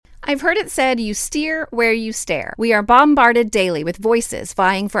I've heard it said you steer where you stare. We are bombarded daily with voices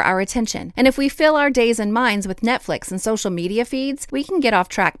vying for our attention. And if we fill our days and minds with Netflix and social media feeds, we can get off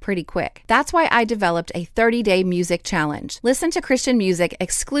track pretty quick. That's why I developed a 30-day music challenge. Listen to Christian music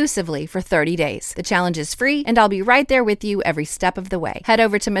exclusively for 30 days. The challenge is free, and I'll be right there with you every step of the way. Head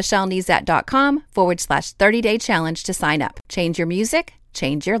over to michellenezat.com/30-day challenge to sign up. Change your music,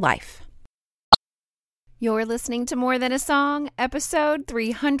 change your life. You're listening to More Than a Song, episode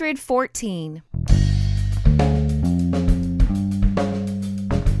 314.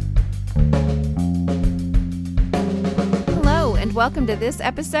 Hello, and welcome to this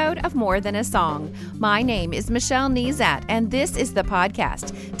episode of More Than a Song. My name is Michelle Nezat, and this is the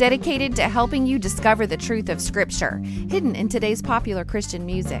podcast dedicated to helping you discover the truth of Scripture, hidden in today's popular Christian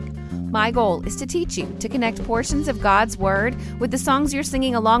music. My goal is to teach you to connect portions of God's Word with the songs you're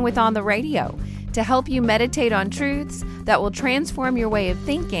singing along with on the radio, to help you meditate on truths that will transform your way of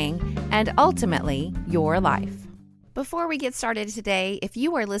thinking and ultimately your life. Before we get started today, if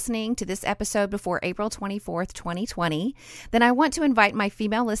you are listening to this episode before April 24th, 2020, then I want to invite my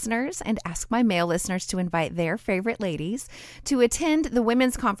female listeners and ask my male listeners to invite their favorite ladies to attend the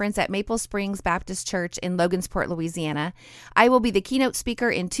Women's Conference at Maple Springs Baptist Church in Logansport, Louisiana. I will be the keynote speaker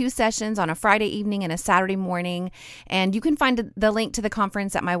in 2 sessions on a Friday evening and a Saturday morning, and you can find the link to the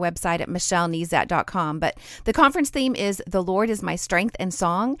conference at my website at michellenezat.com. But the conference theme is "The Lord is My Strength and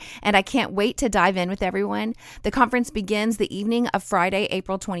Song," and I can't wait to dive in with everyone. The conference begins the evening of Friday,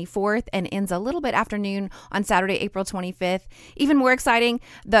 April 24th, and ends a little bit afternoon on Saturday, April 25th. Even more exciting,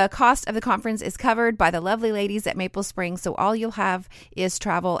 the cost of the conference is covered by the lovely ladies at Maple Springs, so all you'll have is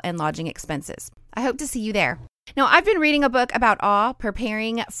travel and lodging expenses. I hope to see you there. Now, I've been reading a book about awe,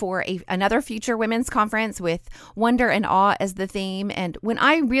 preparing for another future women's conference with wonder and awe as the theme. And when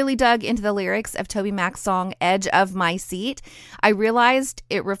I really dug into the lyrics of TobyMac's song, Edge of My Seat, I realized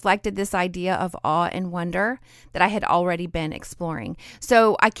it reflected this idea of awe and wonder that I had already been exploring.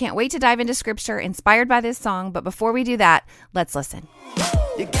 So I can't wait to dive into scripture inspired by this song. But before we do that, let's listen.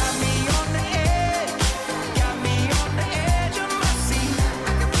 You got me on the edge. You got me on the edge of my seat.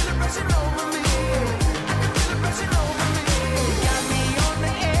 I can feel it pressing over me.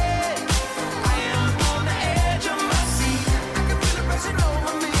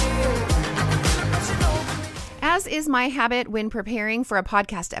 As is my habit when preparing for a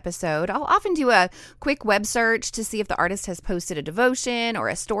podcast episode, I'll often do a quick web search to see if the artist has posted a devotion or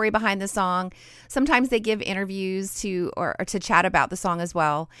a story behind the song. Sometimes they give interviews to chat about the song as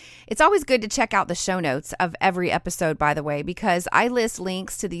well. It's always good to check out the show notes of every episode, by the way, because I list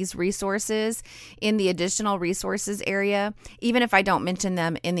links to these resources in the additional resources area, even if I don't mention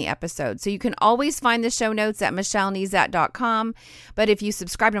them in the episode. So you can always find the show notes at michellenezat.com. But if you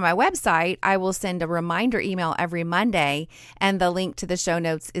subscribe to my website, I will send a reminder email every Monday, and the link to the show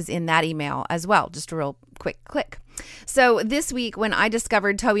notes is in that email as well. Just a real quick click. So this week, when I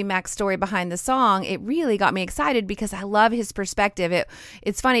discovered TobyMac's story behind the song, it really got me excited because I love his perspective.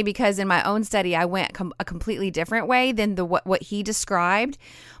 It's funny because in my own study, I went a completely different way than what he described.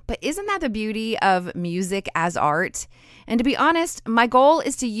 But isn't that the beauty of music as art? And to be honest, my goal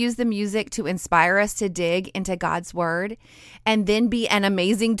is to use the music to inspire us to dig into God's Word and then be an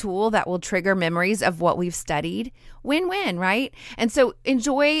amazing tool that will trigger memories of what we've studied. Win-win, right? And so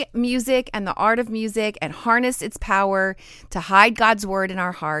enjoy music and the art of music and harness its power to hide God's Word in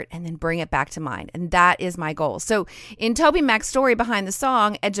our heart and then bring it back to mind. And that is my goal. So in TobyMac's story behind the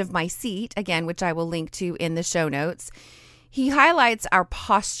song, Edge of My Seat, again, which I will link to in the show notes, he highlights our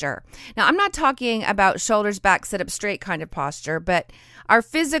posture. Now, I'm not talking about shoulders back, sit up straight kind of posture, but our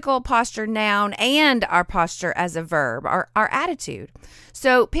physical posture noun and our posture as a verb, our attitude.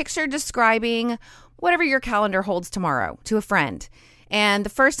 So picture describing whatever your calendar holds tomorrow to a friend. And the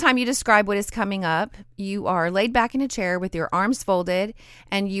first time you describe what is coming up, you are laid back in a chair with your arms folded,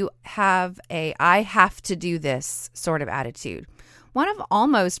 and you have a "I have to do this" sort of attitude. One of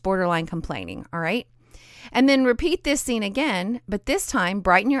almost borderline complaining, all right? And then repeat this scene again, but this time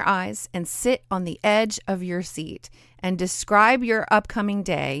brighten your eyes and sit on the edge of your seat and describe your upcoming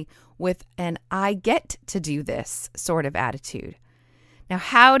day with an "I get to do this" sort of attitude. Now,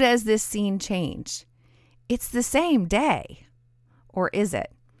 how does this scene change? It's the same day. Or is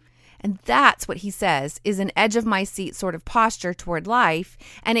it? And that's what he says is an edge of my seat sort of posture toward life,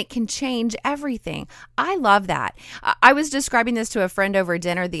 and it can change everything. I love that. I was describing this to a friend over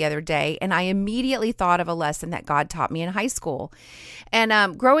dinner the other day, and I immediately thought of a lesson that God taught me in high school.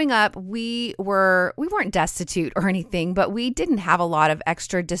 And growing up, we weren't destitute or anything, but we didn't have a lot of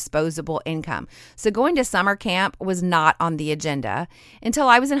extra disposable income. So going to summer camp was not on the agenda until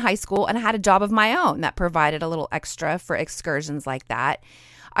I was in high school and I had a job of my own that provided a little extra for excursions like that.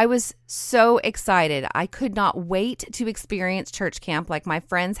 I was so excited. I could not wait to experience church camp like my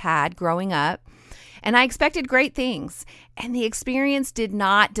friends had growing up. And I expected great things. And the experience did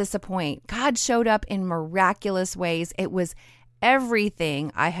not disappoint. God showed up in miraculous ways. It was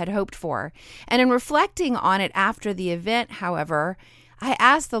everything I had hoped for. And in reflecting on it after the event, however, I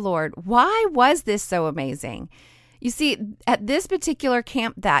asked the Lord, why was this so amazing? You see, at this particular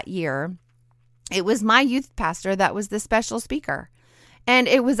camp that year, it was my youth pastor that was the special speaker. And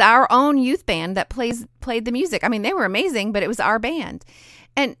it was our own youth band that played the music. I mean, they were amazing, but it was our band.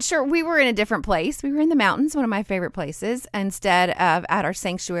 And sure, we were in a different place. We were in the mountains, one of my favorite places, instead of at our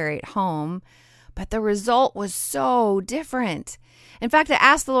sanctuary at home. But the result was so different. In fact, I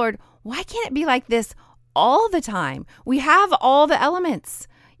asked the Lord, why can't it be like this all the time? We have all the elements.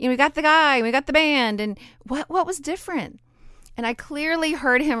 We got the guy, we got the band, and what was different? And I clearly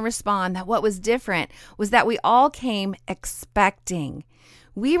heard him respond that what was different was that we all came expecting.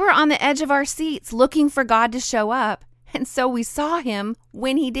 We were on the edge of our seats looking for God to show up. And so we saw him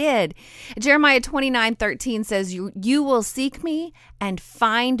when he did. Jeremiah 29:13 says, you will seek me and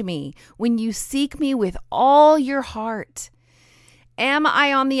find me when you seek me with all your heart. Am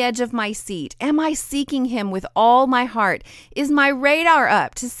I on the edge of my seat? Am I seeking him with all my heart? Is my radar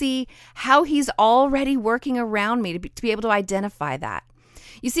up to see how he's already working around me to be able to identify that?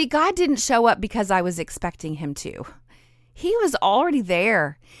 You see, God didn't show up because I was expecting him to. He was already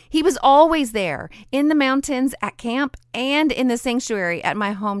there. He was always there in the mountains at camp and in the sanctuary at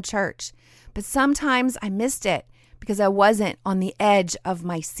my home church. But sometimes I missed it because I wasn't on the edge of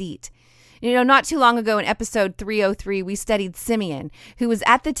my seat. Not too long ago in episode 303, we studied Simeon, who was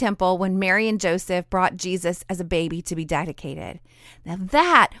at the temple when Mary and Joseph brought Jesus as a baby to be dedicated. Now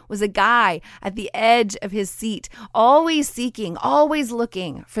that was a guy at the edge of his seat, always seeking, always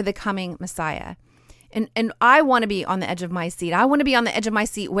looking for the coming Messiah. And I want to be on the edge of my seat. I want to be on the edge of my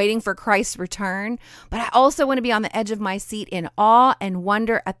seat waiting for Christ's return. But I also want to be on the edge of my seat in awe and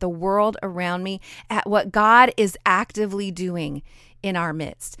wonder at the world around me, at what God is actively doing in our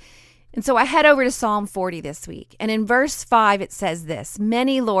midst. And so I head over to Psalm 40 this week. And in verse 5, it says this,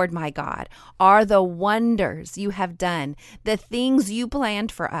 "Many, Lord my God, are the wonders you have done, the things you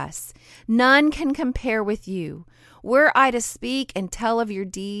planned for us. None can compare with you. Were I to speak and tell of your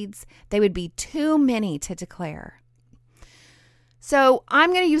deeds, they would be too many to declare." So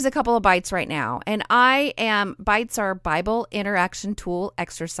I'm going to use a couple of bites right now. And bites are Bible interaction tool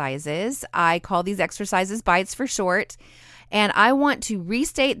exercises. I call these exercises bites for short. And I want to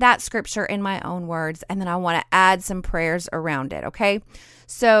restate that scripture in my own words, and then I want to add some prayers around it, okay?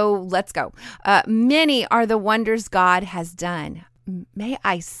 So let's go. Many are the wonders God has done. May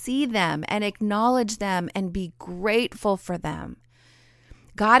I see them and acknowledge them and be grateful for them.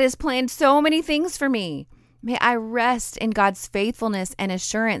 God has planned so many things for me. May I rest in God's faithfulness and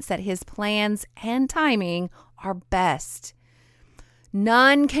assurance that his plans and timing are best.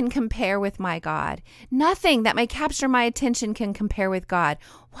 None can compare with my God. Nothing that may capture my attention can compare with God.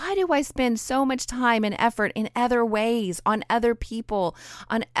 Why do I spend so much time and effort in other ways, on other people,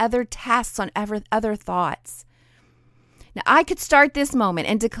 on other tasks, on other thoughts? Now, I could start this moment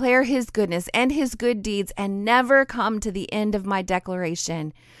and declare his goodness and his good deeds and never come to the end of my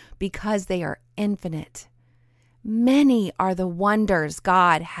declaration because they are infinite. Many are the wonders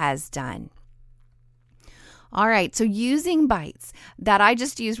God has done. All right, so using bites that I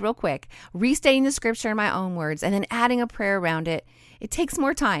just used real quick, restating the scripture in my own words, and then adding a prayer around it, it takes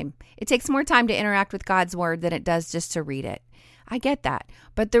more time. It takes more time to interact with God's word than it does just to read it. I get that,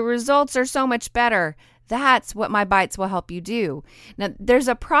 but the results are so much better. That's what my bites will help you do. Now, there's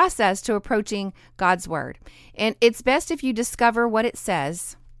a process to approaching God's word, and it's best if you discover what it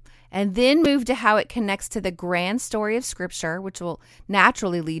says and then move to how it connects to the grand story of Scripture, which will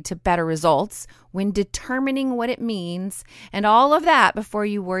naturally lead to better results when determining what it means, and all of that before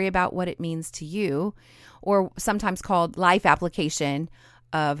you worry about what it means to you, or sometimes called life application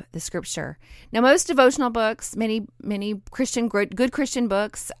of the Scripture. Now, most devotional books, many good Christian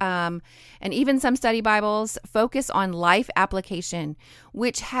books, and even some study Bibles focus on life application,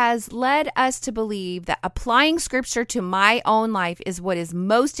 which has led us to believe that applying Scripture to my own life is what is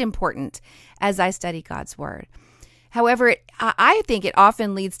most important as I study God's Word. However, I think it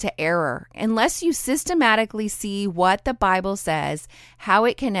often leads to error. Unless you systematically see what the Bible says, how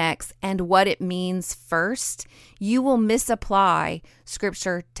it connects, and what it means first, you will misapply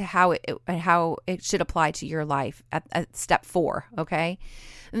Scripture to how it should apply to your life at step 4, okay?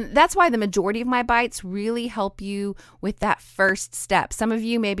 And that's why the majority of my bites really help you with that first step. Some of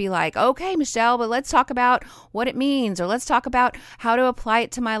you may be like, okay, Michelle, but let's talk about what it means, or let's talk about how to apply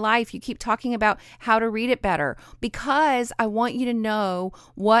it to my life. You keep talking about how to read it better, because I want you to know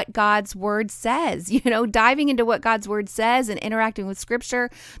what God's word says. Diving into what God's word says and interacting with scripture,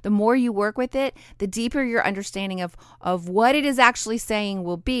 the more you work with it, the deeper your understanding of what it is actually saying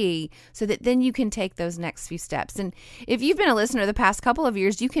will be, so that then you can take those next few steps. And if you've been a listener the past couple of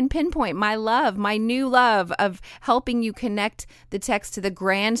years, you can pinpoint my new love of helping you connect the text to the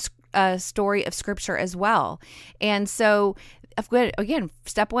grand story of scripture as well. And so again,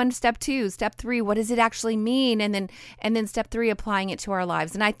 step 1, step 2, step 3, what does it actually mean? And then step 3, applying it to our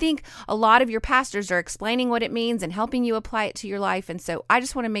lives. And I think a lot of your pastors are explaining what it means and helping you apply it to your life. And so I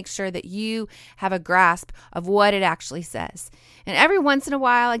just want to make sure that you have a grasp of what it actually says. And every once in a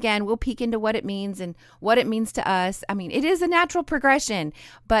while, again, we'll peek into what it means and what it means to us. I mean, it is a natural progression,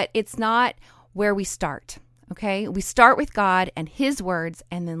 but it's not where we start. Okay, we start with God and his words,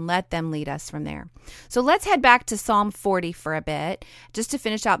 and then let them lead us from there. So let's head back to Psalm 40 for a bit, just to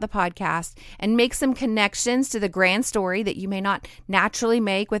finish out the podcast and make some connections to the grand story that you may not naturally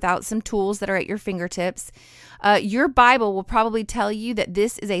make without some tools that are at your fingertips. Your Bible will probably tell you that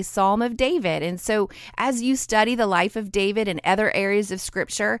this is a Psalm of David. And so as you study the life of David and other areas of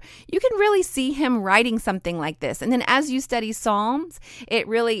scripture, you can really see him writing something like this. And then as you study Psalms,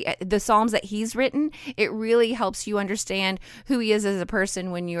 the Psalms that he's written, it really helps you understand who he is as a person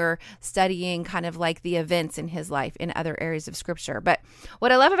when you're studying kind of like the events in his life in other areas of scripture. But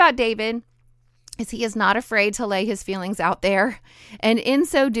what I love about David is he is not afraid to lay his feelings out there. And in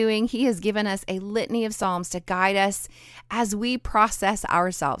so doing, he has given us a litany of Psalms to guide us as we process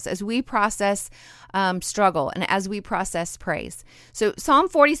ourselves, as we process struggle, and as we process praise. So Psalm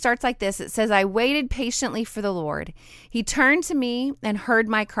 40 starts like this. It says, I waited patiently for the Lord. He turned to me and heard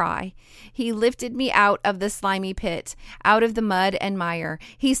my cry. He lifted me out of the slimy pit, out of the mud and mire.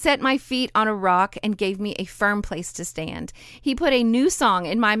 He set my feet on a rock and gave me a firm place to stand. He put a new song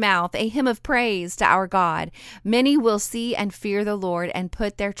in my mouth, a hymn of praise to our God. Many will see and fear the Lord and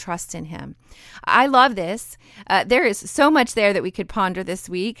put their trust in him. I love this. There is so much there that we could ponder this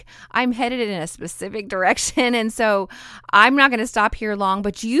week. I'm headed in a specific direction, and so I'm not going to stop here long,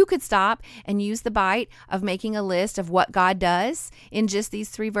 but you could stop and use the bite of making a list of what God does in just these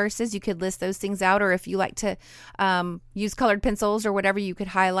 3 verses. You could list those things out, or if you like to use colored pencils or whatever, you could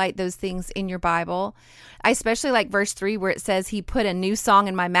highlight those things in your Bible. I especially like verse 3 where it says he put a new song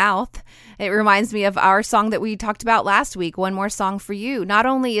in my mouth. It reminds me of our song that we talked about last week, One More Song for You. Not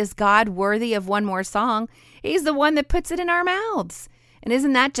only is God worthy of one more song, he's the one that puts it in our mouths. And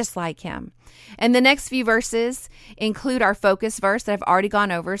isn't that just like him? And the next few verses include our focus verse that I've already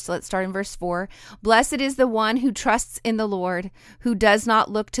gone over. So let's start in verse 4. Blessed is the one who trusts in the Lord, who does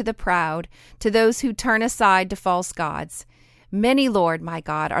not look to the proud, to those who turn aside to false gods. Many, Lord, my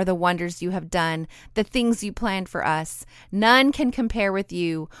God, are the wonders you have done, the things you planned for us. None can compare with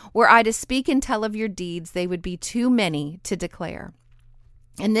you. Were I to speak and tell of your deeds, they would be too many to declare.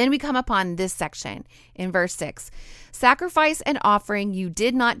 And then we come upon this section in verse 6. Sacrifice and offering you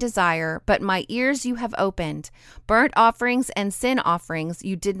did not desire, but my ears you have opened. Burnt offerings and sin offerings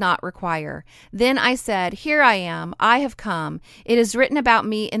you did not require. Then I said, here I am, I have come. It is written about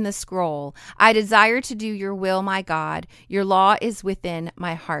me in the scroll. I desire to do your will, my God. Your law is within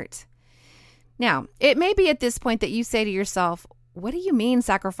my heart. Now, it may be at this point that you say to yourself, what do you mean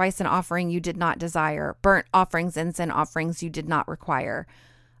sacrifice and offering you did not desire? Burnt offerings and sin offerings you did not require?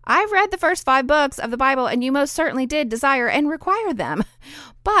 I've read the first 5 books of the Bible, and you most certainly did desire and require them.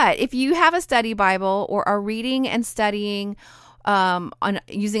 But if you have a study Bible or are reading and studying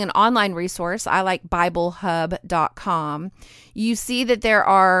using an online resource, I like BibleHub.com, you see that there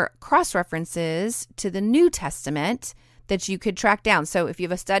are cross-references to the New Testament that you could track down. So if you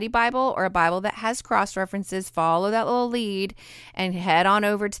have a study Bible or a Bible that has cross-references, follow that little lead and head on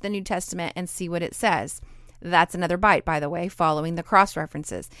over to the New Testament and see what it says. That's another bite, by the way, following the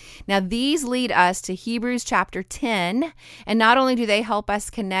cross-references. Now, these lead us to Hebrews chapter 10, and not only do they help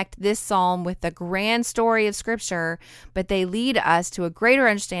us connect this psalm with the grand story of Scripture, but they lead us to a greater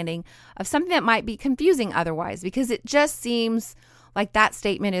understanding of something that might be confusing otherwise, because it just seems like that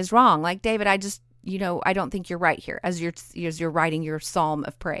statement is wrong. Like, David, I don't think you're right here as you're writing your psalm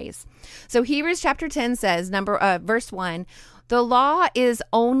of praise. So Hebrews chapter 10 says, verse 1, the law is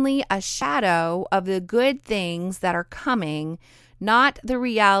only a shadow of the good things that are coming, not the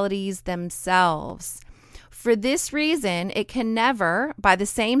realities themselves. For this reason, it can never, by the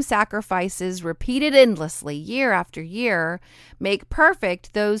same sacrifices repeated endlessly year after year, make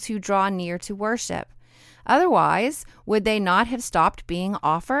perfect those who draw near to worship. Otherwise, would they not have stopped being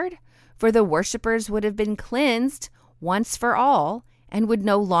offered? For the worshipers would have been cleansed once for all and would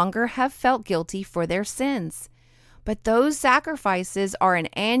no longer have felt guilty for their sins. But those sacrifices are an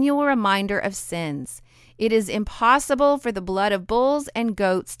annual reminder of sins. It is impossible for the blood of bulls and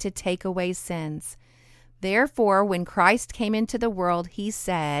goats to take away sins. Therefore, when Christ came into the world, he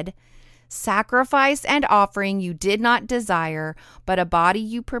said, "Sacrifice and offering you did not desire, but a body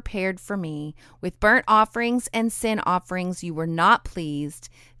you prepared for me. With burnt offerings and sin offerings you were not pleased.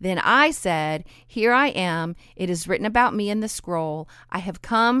 Then I said, Here I am. It is written about me in the scroll. I have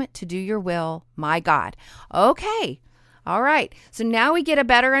come to do your will, my God." Okay. All right. So now we get a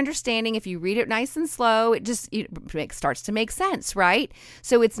better understanding. If you read it nice and slow, it starts to make sense, right?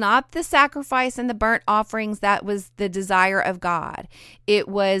 So it's not the sacrifice and the burnt offerings that was the desire of God. It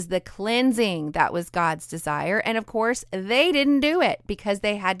was the cleansing that was God's desire. And of course, they didn't do it because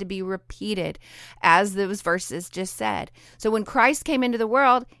they had to be repeated, as those verses just said. So when Christ came into the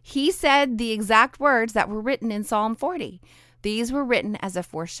world, he said the exact words that were written in Psalm 40. These were written as a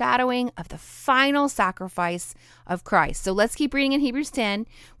foreshadowing of the final sacrifice of Christ. So let's keep reading in Hebrews 10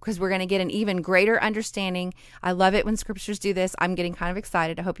 because we're going to get an even greater understanding. I love it when scriptures do this. I'm getting kind of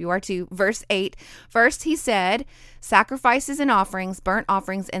excited. I hope you are too. Verse 8, first he said, "Sacrifices and offerings, burnt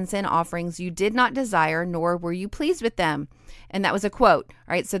offerings and sin offerings you did not desire, nor were you pleased with them." And that was a quote,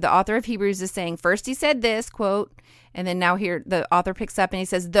 right? So the author of Hebrews is saying, first he said this, quote, and then now here the author picks up and he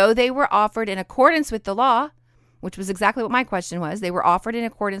says, "Though they were offered in accordance with the law," which was exactly what my question was. They were offered in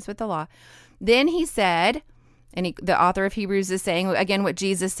accordance with the law. Then he said, and the author of Hebrews is saying, again, what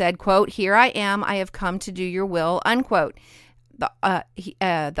Jesus said, quote, "Here I am, I have come to do your will," unquote. The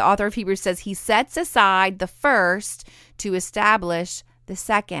author of Hebrews says he sets aside the first to establish the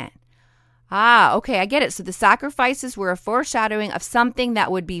second. Okay, I get it. So the sacrifices were a foreshadowing of something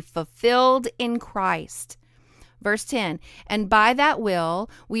that would be fulfilled in Christ. Verse 10, "And by that will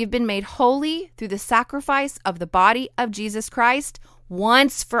we have been made holy through the sacrifice of the body of Jesus Christ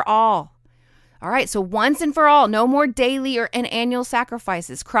once for all." All right, so once and for all, no more daily and annual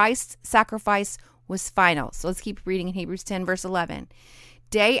sacrifices. Christ's sacrifice was final. So let's keep reading in Hebrews 10, verse 11.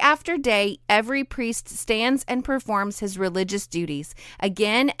 "Day after day, every priest stands and performs his religious duties.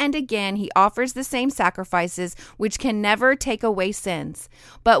 Again and again, he offers the same sacrifices, which can never take away sins.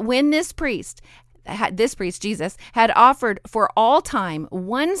 But when this priest, Jesus, had offered for all time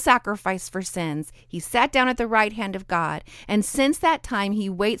one sacrifice for sins, he sat down at the right hand of God. And since that time, he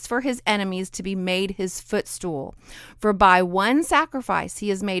waits for his enemies to be made his footstool. For by one sacrifice, he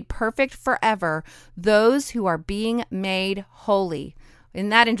has made perfect forever those who are being made holy." Isn't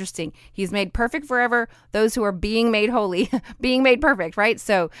that interesting? He's made perfect forever those who are being made holy, being made perfect, right?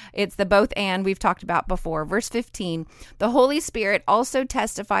 So it's the both and we've talked about before. Verse 15, "The Holy Spirit also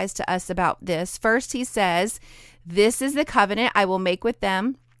testifies to us about this. First, he says, 'This is the covenant I will make with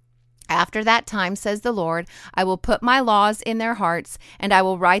them. After that time, says the Lord, I will put my laws in their hearts and I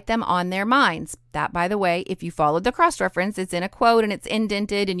will write them on their minds.'" That, by the way, if you followed the cross-reference, it's in a quote and it's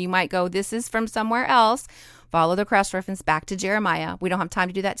indented and you might go, this is from somewhere else. Follow the cross-reference back to Jeremiah. We don't have time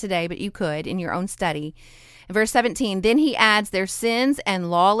to do that today, but you could in your own study. Verse 17, "Then he adds, 'Their sins and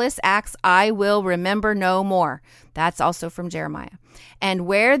lawless acts I will remember no more.'" That's also from Jeremiah. "And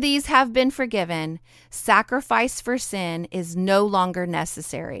where these have been forgiven, sacrifice for sin is no longer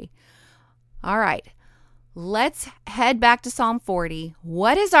necessary." All right, let's head back to Psalm 40.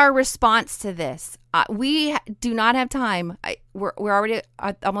 What is our response to this? We do not have time. We're already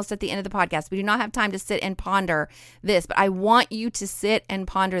almost at the end of the podcast. We do not have time to sit and ponder this, but I want you to sit and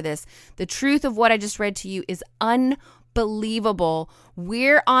ponder this. The truth of what I just read to you is unbelievable.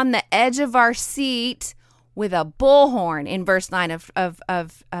 We're on the edge of our seat with a bullhorn in verse 9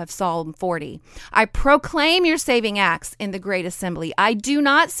 of Psalm 40. "I proclaim your saving acts in the great assembly. I do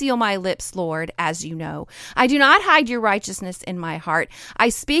not seal my lips, Lord, as you know. I do not hide your righteousness in my heart. I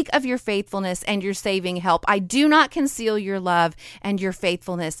speak of your faithfulness and your saving help. I do not conceal your love and your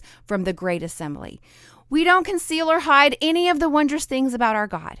faithfulness from the great assembly." We don't conceal or hide any of the wondrous things about our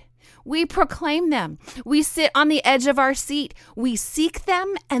God. We proclaim them. We sit on the edge of our seat. We seek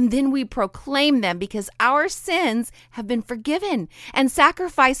them and then we proclaim them because our sins have been forgiven and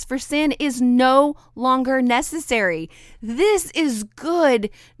sacrifice for sin is no longer necessary. This is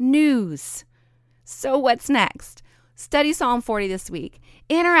good news. So what's next? Study Psalm 40 this week.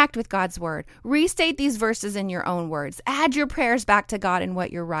 Interact with God's word. Restate these verses in your own words. Add your prayers back to God in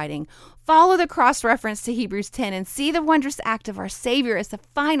what you're writing. Follow the cross-reference to Hebrews 10 and see the wondrous act of our Savior as the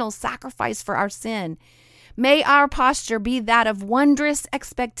final sacrifice for our sin. May our posture be that of wondrous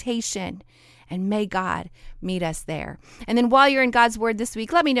expectation And may God meet us there. And then while you're in God's Word this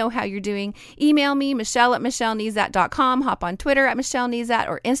week, let me know how you're doing. Email me, Michelle@michellenezat.com. Hop on Twitter @MichelleNezat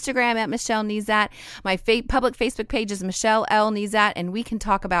or Instagram @MichelleNezat. My public Facebook page is Michelle L. Nezat, and we can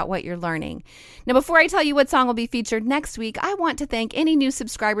talk about what you're learning. Now, before I tell you what song will be featured next week, I want to thank any new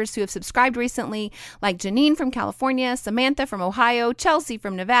subscribers who have subscribed recently, like Janine from California, Samantha from Ohio, Chelsea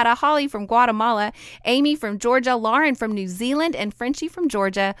from Nevada, Holly from Guatemala, Amy from Georgia, Lauren from New Zealand, and Frenchie from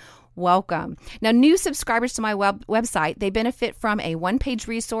Georgia. Welcome. Now, new subscribers to my website, they benefit from a one-page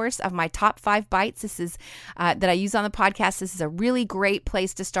resource of my top 5 bites. This is that I use on the podcast. This is a really great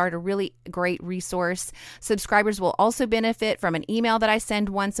place to start, a really great resource. Subscribers will also benefit from an email that I send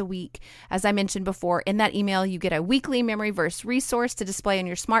once a week. As I mentioned before, in that email, you get a weekly memory verse resource to display on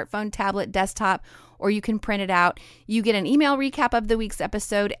your smartphone, tablet, desktop, or you can print it out. You get an email recap of the week's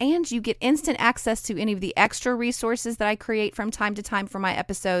episode, and you get instant access to any of the extra resources that I create from time to time for my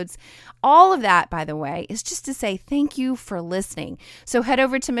episodes. All of that, by the way, is just to say thank you for listening. So head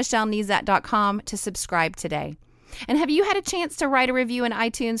over to michellenezat.com to subscribe today. And have you had a chance to write a review in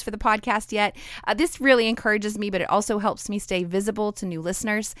iTunes for the podcast yet? This really encourages me, but it also helps me stay visible to new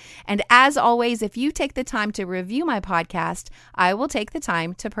listeners. And as always, if you take the time to review my podcast, I will take the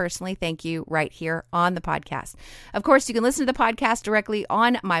time to personally thank you right here on the podcast. Of course, you can listen to the podcast directly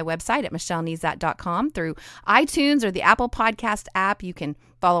on my website at michellenezat.com through iTunes or the Apple Podcast app. You can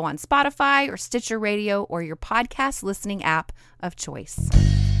follow on Spotify or Stitcher Radio or your podcast listening app of choice.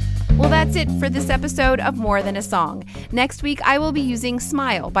 Well, that's it for this episode of More Than a Song. Next week, I will be using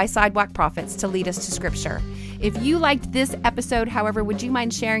Smile by Sidewalk Prophets to lead us to Scripture. If you liked this episode, however, would you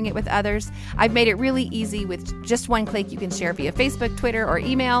mind sharing it with others? I've made it really easy. With just one click, you can share via Facebook, Twitter, or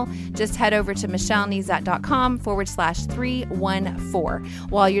email. Just head over to michellenezat.com/314.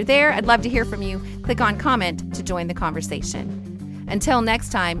 While you're there, I'd love to hear from you. Click on comment to join the conversation. Until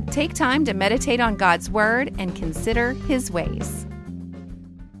next time, take time to meditate on God's Word and consider His ways.